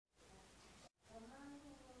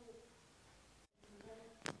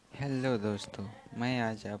Hello दोस्तों, मैं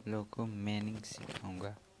आज आप लोगों को मीनिंग सिखाऊंगा।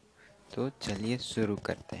 तो चलिए शुरू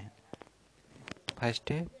करते हैं।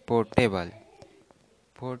 फर्स्ट है पोर्टेबल।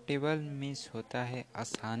 पोर्टेबल मीन्स होता है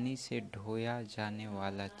आसानी से ढोया जाने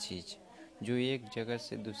वाला चीज़, जो एक जगह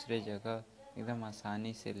से दूसरे जगह एकदम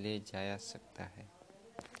आसानी से ले जाया सकता है।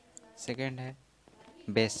 सेकंड है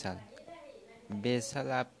बेसल।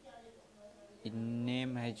 बेसल आप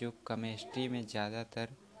नेम है जो केमिस्ट्री में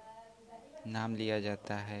ज़्यादातर नाम लिया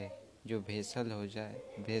जाता है। जो वेसल हो जाए,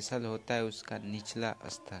 वेसल होता है उसका निचला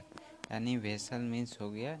स्तर, यानी वेसल मीन्स हो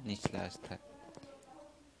गया निचला स्तर।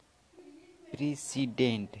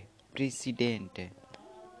 प्रीसीडेंट। प्रीसीडेंट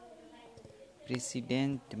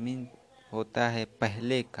प्रीसीडेंट मीन होता है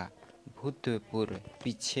पहले का, भूतपूर्व,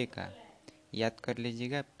 पीछे का। याद कर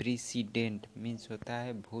लीजिएगा, प्रीसीडेंट मीन्स होता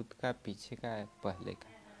है भूत का, पीछे का, पहले का।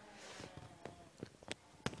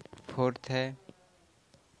 फोर्थ है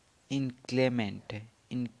इनक्लेमेंट।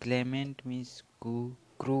 इनक्लेमेंट मीन्स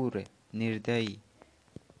क्रूर, निर्दयी।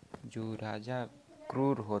 जो राजा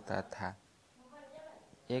क्रूर होता था,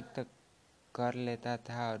 एक तक कर लेता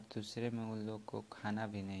था और दूसरे में उन लोग को खाना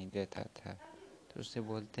भी नहीं देता था, तो उसे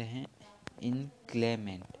बोलते हैं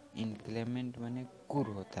इनक्लेमेंट। इनक्लेमेंट माने क्रूर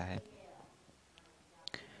होता है।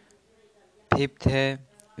 फिफ्थ है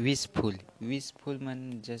विशफुल। विशफुल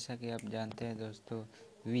माने जैसा कि आप जानते हैं दोस्तों,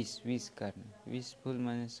 विश करना। विशफुल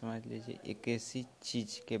माने समझ लीजिए एक ऐसी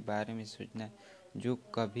चीज़ के बारे में सोचना जो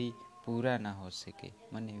कभी पूरा ना हो सके,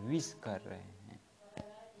 माने विश कर रहे हैं।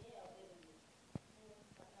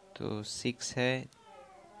 तो सिक्स है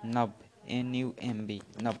नब। NUMB,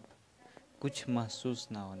 नब, कुछ महसूस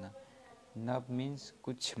ना होना। नब मीन्स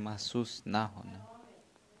कुछ महसूस ना होना।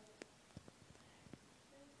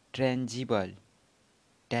 टेंजिबल।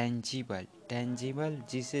 टेंजिबल, टेंजिबल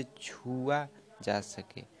जिसे छुआ जा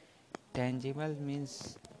सके। टेंजिबल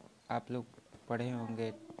मीन्स आप लोग पढ़े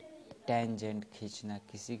होंगे, टेंजेंट खींचना,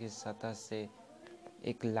 किसी के सतह से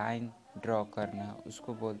एक लाइन ड्रॉ करना,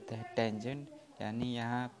 उसको बोलते हैं टेंजेंट। यानी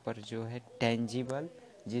यहाँ पर जो है टेंजिबल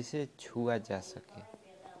जिसे छुआ जा सके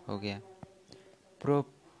हो गया।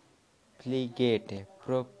 प्रोफ्लिगेट है।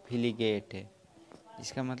 प्रोफ्लिगेट है,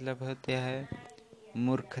 इसका मतलब होता है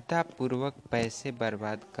मूर्खतापूर्वक पैसे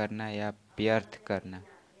बर्बाद करना या व्यर्थ करना।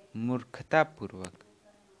 मूर्खतापूर्वक,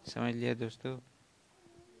 समझ लिया दोस्तों।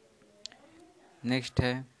 नेक्स्ट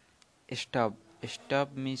है स्टब।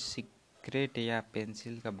 स्टब में सिगरेट या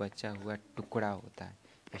पेंसिल का बचा हुआ टुकड़ा होता है।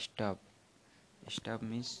 स्टब। स्टब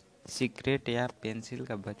मीन्स सिगरेट या पेंसिल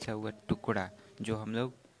का बचा हुआ टुकड़ा, जो हम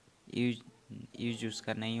लोग यूज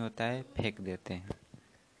उसका नहीं होता है, फेंक देते हैं।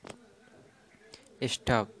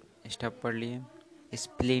 स्टब। स्टब पढ़ लिए।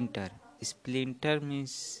 स्प्लिंटर। स्प्लिंटर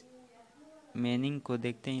मीन्स मीनिंग को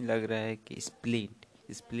देखते ही लग रहा है कि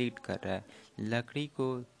स्प्लिट कर रहा है, लकड़ी को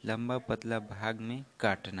लंबा पतला भाग में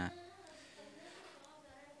काटना।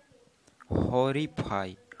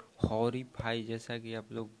 हॉरिफाई। हॉरिफाई जैसा कि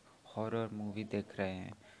आप लोग हॉरर मूवी देख रहे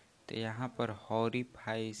हैं, तो यहाँ पर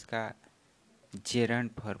हॉरिफाई इसका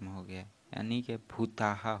जेरंड फॉर्म हो गया, यानी कि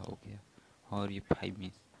भूताहा हो गया। हॉरिफाई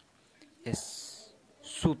मीन्स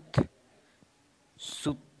सुथ।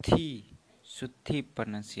 सुथी। सुथी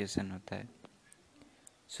प्रोनाउंसिएशन होता है।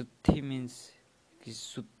 सुथी मीन्स कि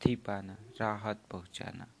सुथी पाना, राहत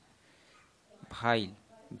पहुंचाना। भाइल।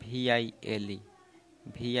 VILE।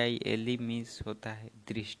 VILE मीन्स होता है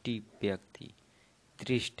दृष्टि व्यक्ति,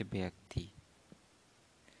 दृष्ट व्यक्ति।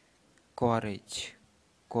 कॉरेज।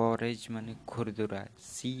 कॉरेज माने खुरदुरा।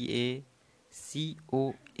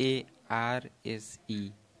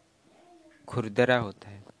 COARSE, खुरदरा होता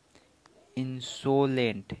है।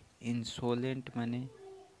 इंसोलेंट। इंसोलेंट माने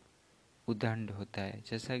उदंड होता है,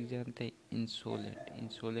 जैसा कि जानते हैं इंसोलेंट।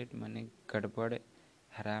 इंसोलेंट माने गड़बड़,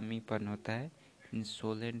 हरामीपन होता है।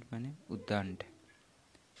 इंसोलेंट माने उदंड।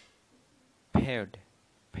 फेड।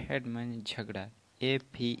 फेड माने झगड़ा।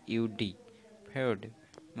 FEUD, फेड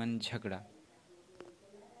माने झगड़ा।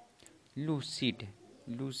 लूसिड।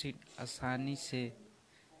 लूसिड आसानी से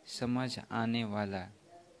समझ आने वाला।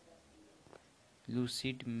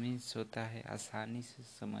 लूसिड मीन्स होता है आसानी से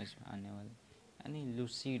समझ आने वाला, यानी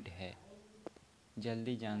लूसिड है,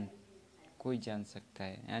 जल्दी कोई जान सकता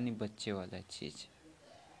है, यानी बच्चे वाला चीज।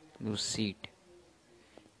 लूसिड।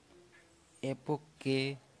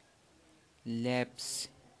 एपोकेलैप्स,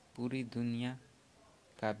 पूरी दुनिया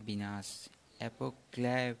का विनाश।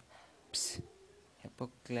 एपोक्लैप्स।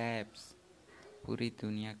 एपोक्लैप्स, पूरी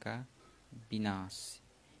दुनिया का विनाश।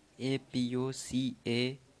 APOCALYPSE,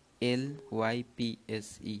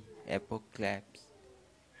 एपोक्लैप्स।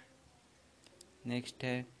 नेक्स्ट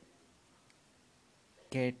है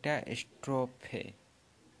कैटास्ट्रोफे।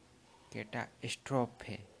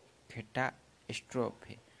 कैटास्ट्रोफे।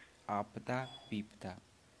 कैटास्ट्रोफे आपदा विपदा।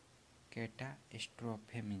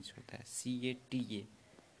 कैटास्ट्रोफे मीन्स होता है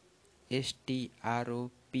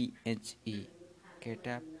CATASTROPHE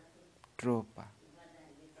कैटास्ट्रोफा,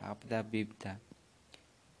 आपदा विपदा।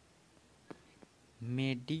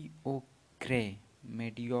 मेडियोक्रे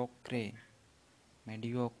मेडियोक्रे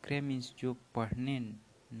मेडियोक्रे मीन्स जो पढ़ने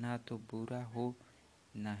ना तो बुरा हो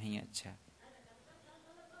ना ही अच्छा।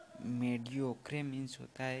 मेडियोक्रे मीन्स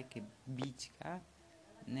होता है कि बीच का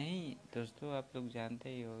नहीं। दोस्तों आप लोग जानते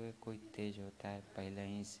ही होंगे, कोई तेज होता है पहले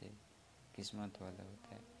ही से किस्मत वाला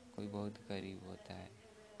होता है, कोई बहुत गरीब होता है,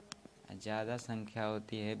 ज़्यादा संख्या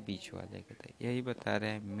होती है बीच वाले के। तो यही बता रहे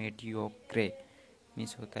हैं, मेडियोक्रे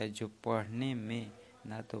मीन्स होता है जो पढ़ने में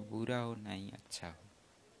ना तो बुरा हो ना ही अच्छा हो।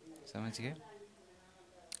 समझ गए।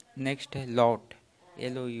 नेक्स्ट है लॉट,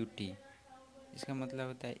 LOUT। इसका मतलब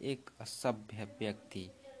होता है एक असभ्य व्यक्ति,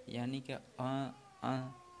 यानी कि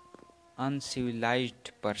अनसिविलाइज्ड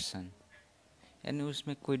पर्सन, यानी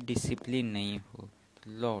उसमें कोई डिसिप्लिन नहीं हो।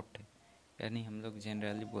 तो लॉट यानी हम लोग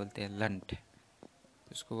जनरली बोलते हैं लंठ,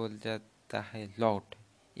 उसको बोल जाता है लॉट,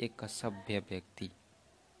 एक असभ्य व्यक्ति।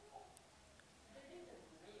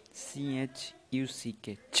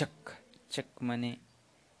 CHUCK चक, चक माने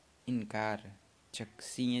इनकार, चक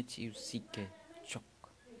CHUCK चक,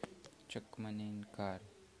 चक माने इनकार।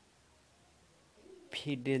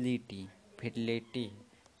 फिडेलिटी, फिडलिटी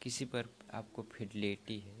किसी पर आपको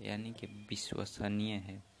फिडलिटी है यानी कि विश्वसनीय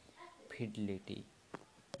है, फिडलिटी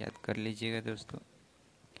याद कर लीजिएगा दोस्तों।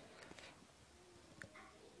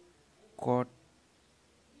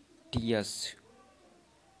 कॉर्टियस,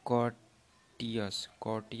 कॉर्टियस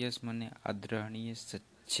कॉर्टियस माने आदरणीय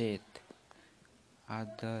सचेत,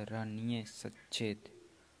 आदरणीय सचेत।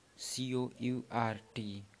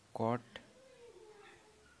 COURT कॉट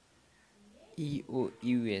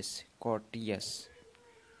EOUS कॉर्टियस,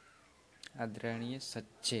 आदरणीय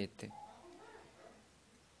सचेत।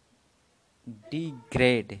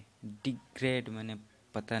 डिग्रेड, डिग्रेड माने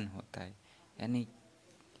पतन होता है, यानी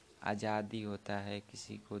आज़ादी होता है,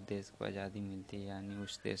 किसी को देश को आज़ादी मिलती है यानी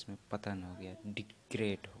उस देश में पतन हो गया,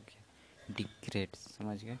 डिग्रेड हो गया, डिग्रेड।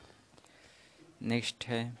 समझ गए। नेक्स्ट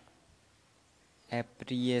है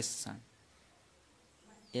एप्रिएशन,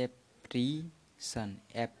 एप्रीसन,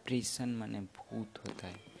 एप्रीसन माने भूत होता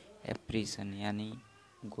है, एप्रीसन यानी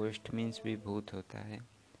गोस्ट मीन्स भी भूत होता है,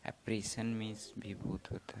 एप्रीसन मीन्स भी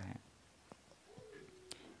भूत होता है।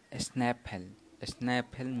 स्नैपहेल,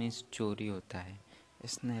 स्नैपहेल मीन्स चोरी होता है,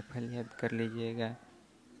 स्नैपहेल याद कर लीजिएगा,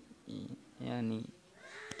 यानी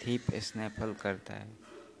थीप स्नैपहेल करता है,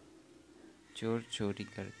 चोर चोरी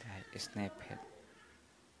करता है, स्नैपहेल,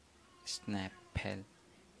 स्नैपहेल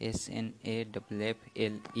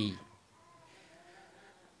SNAFFLE।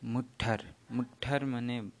 मुट्ठर, मुट्ठर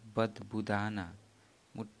माने बदबुदाना,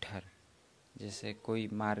 मुट्ठर जैसे कोई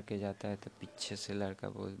मार के जाता है तो पीछे से लड़का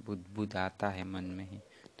बुदबुदाता है मन में ही,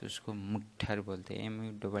 तो उसको मुट्ठर बोलते हैं,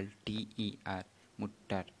 MUTTER,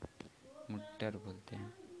 मुट्ठर, मुट्ठर बोलते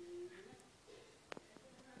हैं।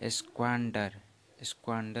 स्क्वांडर,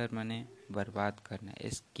 स्क्वांडर माने बर्बाद करना,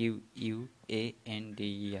 SQUANDER,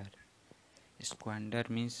 स्क्वांडर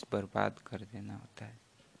मीन्स बर्बाद कर देना होता है।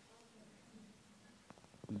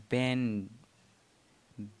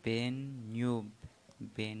 बेन्यूब,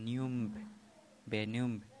 बेन्यूम्ब,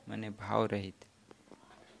 बेन्यूम्ब माने भाव रहित,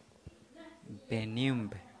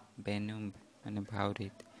 बेन्यूम्ब, बेन्यूम्ब माने भाव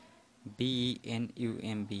रहित।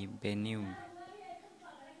 BENUMB बेन्यूम्ब,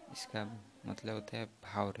 इसका मतलब होता है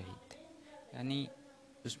भाव रहित, यानी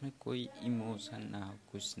उसमें कोई इमोशन ना हो,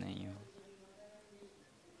 कुछ नहीं हो,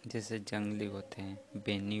 जैसे जंगली होते हैं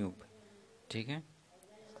बेन्यूब। ठीक है।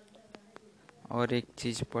 और एक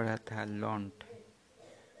चीज़ पढ़ा था लॉन्ट,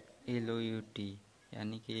 LOUT,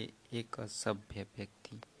 यानी कि एक असभ्य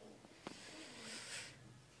व्यक्ति।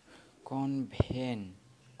 कॉन्वेन,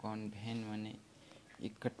 कॉन्वेन माने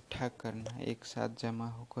इकट्ठा करना, एक साथ जमा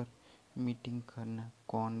होकर मीटिंग करना,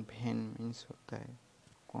 कॉन्वेन मीन्स होता है,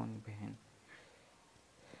 कॉन्वेन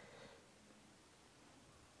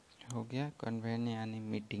हो गया, कॉन्वेन यानी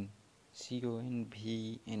मीटिंग,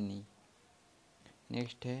 CONVENE।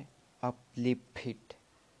 नेक्स्ट है अपलिफ्ट,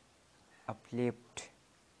 अपलिफ्ट,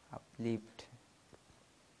 अपलिफ्ट,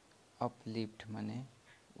 अपलिफ्ट माने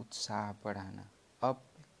उत्साह बढ़ाना,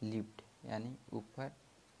 अपलिफ्ट यानी ऊपर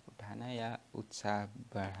उठाना या उत्साह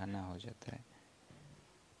बढ़ाना हो जाता है।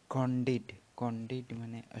 कॉन्डिड, कॉन्डिड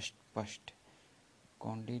माने स्पष्ट,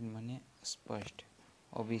 कॉन्डिड माने स्पष्ट,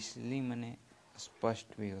 ऑब्वियसली माने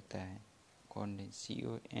स्पष्ट भी होता है, कॉन्डिड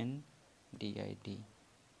CONDID।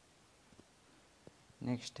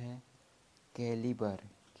 नेक्स्ट है कैलिबर,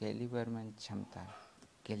 कैलिबर माने क्षमता,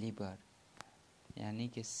 कैलिबर, यानी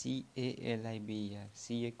कि CALIBER,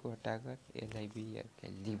 CA को हटाकर LIBER के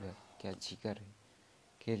लीवर, क्या जिगर है,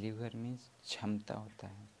 के लीवर में क्षमता होता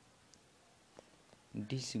है।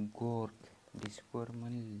 डिस्गोर्ग, डिस्गोर्ग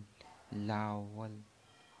मन लावल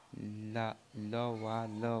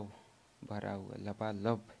लवालब भरा हुआ,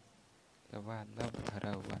 लबालब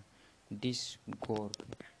भरा हुआ।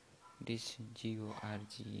 डिस्गोर्ग,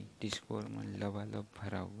 GORG, डिस्गोर्ग मन लबालब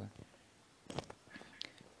भरा हुआ।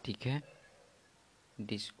 ठीक है,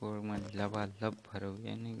 डिस्गोर्ग मन लबालब भरा हुआ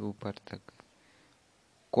यानी ऊपर तक।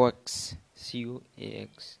 क्वैक्स,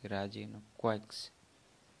 COAX, राजी हो, क्वैक्स,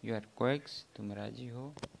 यू आर क्वैक्स, तुम राजी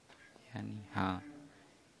हो, यानी हाँ,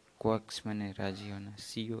 क्वैक्स मैंने राजी होना।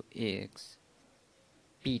 COAX।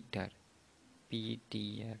 पीटर,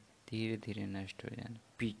 PTR, धीरे धीरे नष्ट हो जाना,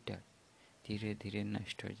 पीटर, धीरे धीरे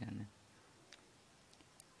नष्ट हो जाना।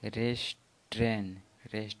 रेस्ट्रेन,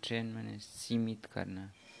 रेस्ट्रेन मैंने सीमित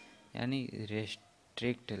करना, यानी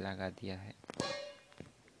रेस्ट्रिक्ट लगा दिया है।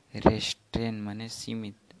 रेस्ट्रेन माने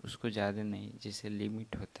सीमित, उसको ज़्यादा नहीं, जैसे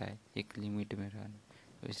लिमिट होता है, एक लिमिट में रहना,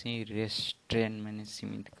 वैसे ही रेस्ट्रेन मैंने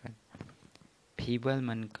सीमित कर। फीबल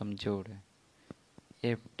मन कमज़ोर है,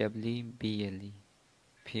 FWBLE,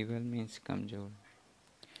 फीबल मीन्स कमज़ोर।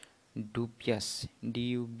 डूबियस,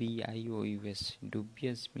 DUBIOUS,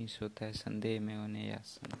 डूबियस मीन्स होता है संदेह में होने या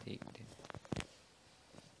संदिग्ध,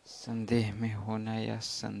 संदेह में होना या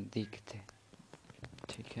संदिग्ध।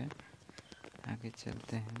 ठीक है, आगे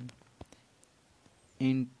चलते हैं।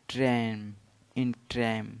 इंट्रैम,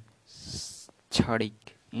 इंट्रैम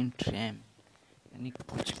क्षणिक, इंट्रैम यानी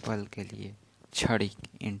कुछ पल के लिए, क्षणिक,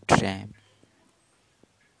 इंट्रैम।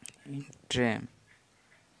 इंट्रैम।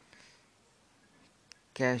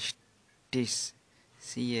 कैस्टिस,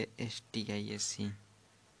 CASTIS,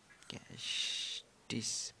 कैस्टिस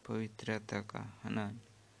पवित्रता का हनन,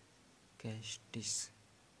 कैस्टिस।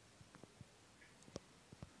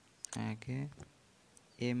 आगे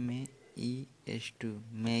MESTO,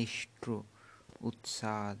 मेस्ट्रो,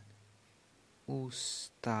 उत्साद,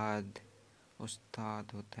 उस्ताद,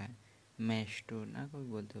 उस्ताद होता है। मेस्टो ना कोई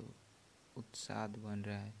बोलते हो, उत्साद बन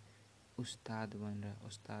रहा है, उस्ताद बन रहा है,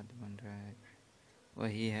 उस्ताद बन रहा है,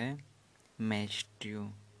 वही है मेस्ट्रो।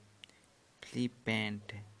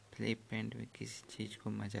 फ्लिपेंट, फ्लिपेंट में किसी चीज़ को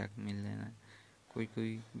मजाक में लेना,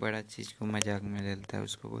 कोई बड़ा चीज़ को मजाक में ले लेता है,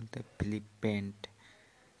 उसको बोलते हैं फ्लिपेंट,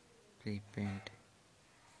 फ्लिपेंट।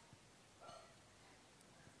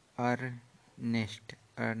 अर्नेस्ट,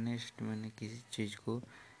 अर्नेस्ट मैंने किसी चीज़ को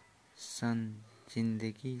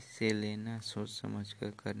जिंदगी से लेना, सोच समझ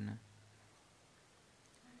कर करना,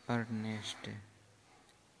 अर्नेस्ट।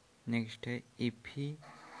 नेक्स्ट है इफिकेशियस,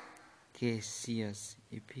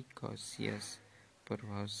 इफिकेशियस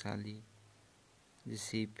प्रभावशाली,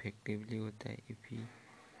 जैसे इफेक्टिवली होता है,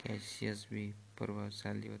 इफिकेशियस भी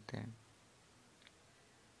प्रभावशाली होता है।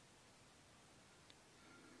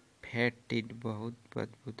 फेटिड, बहुत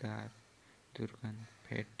बदबूदार, दुर्गंध,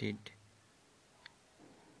 फेटिड।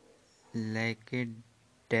 लैकेडास्कल,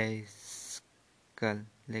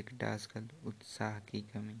 लैकेडास्कल उत्साह की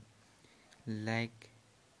कमी, लैकेडास्कल,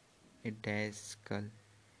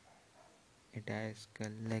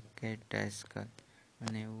 लैकेडास्कल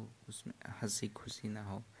माने वो उसमें हंसी खुशी ना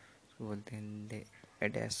हो, उसको बोलते हैं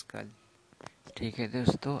लैकेडास्कल। ठीक है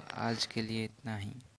दोस्तों, आज के लिए इतना ही।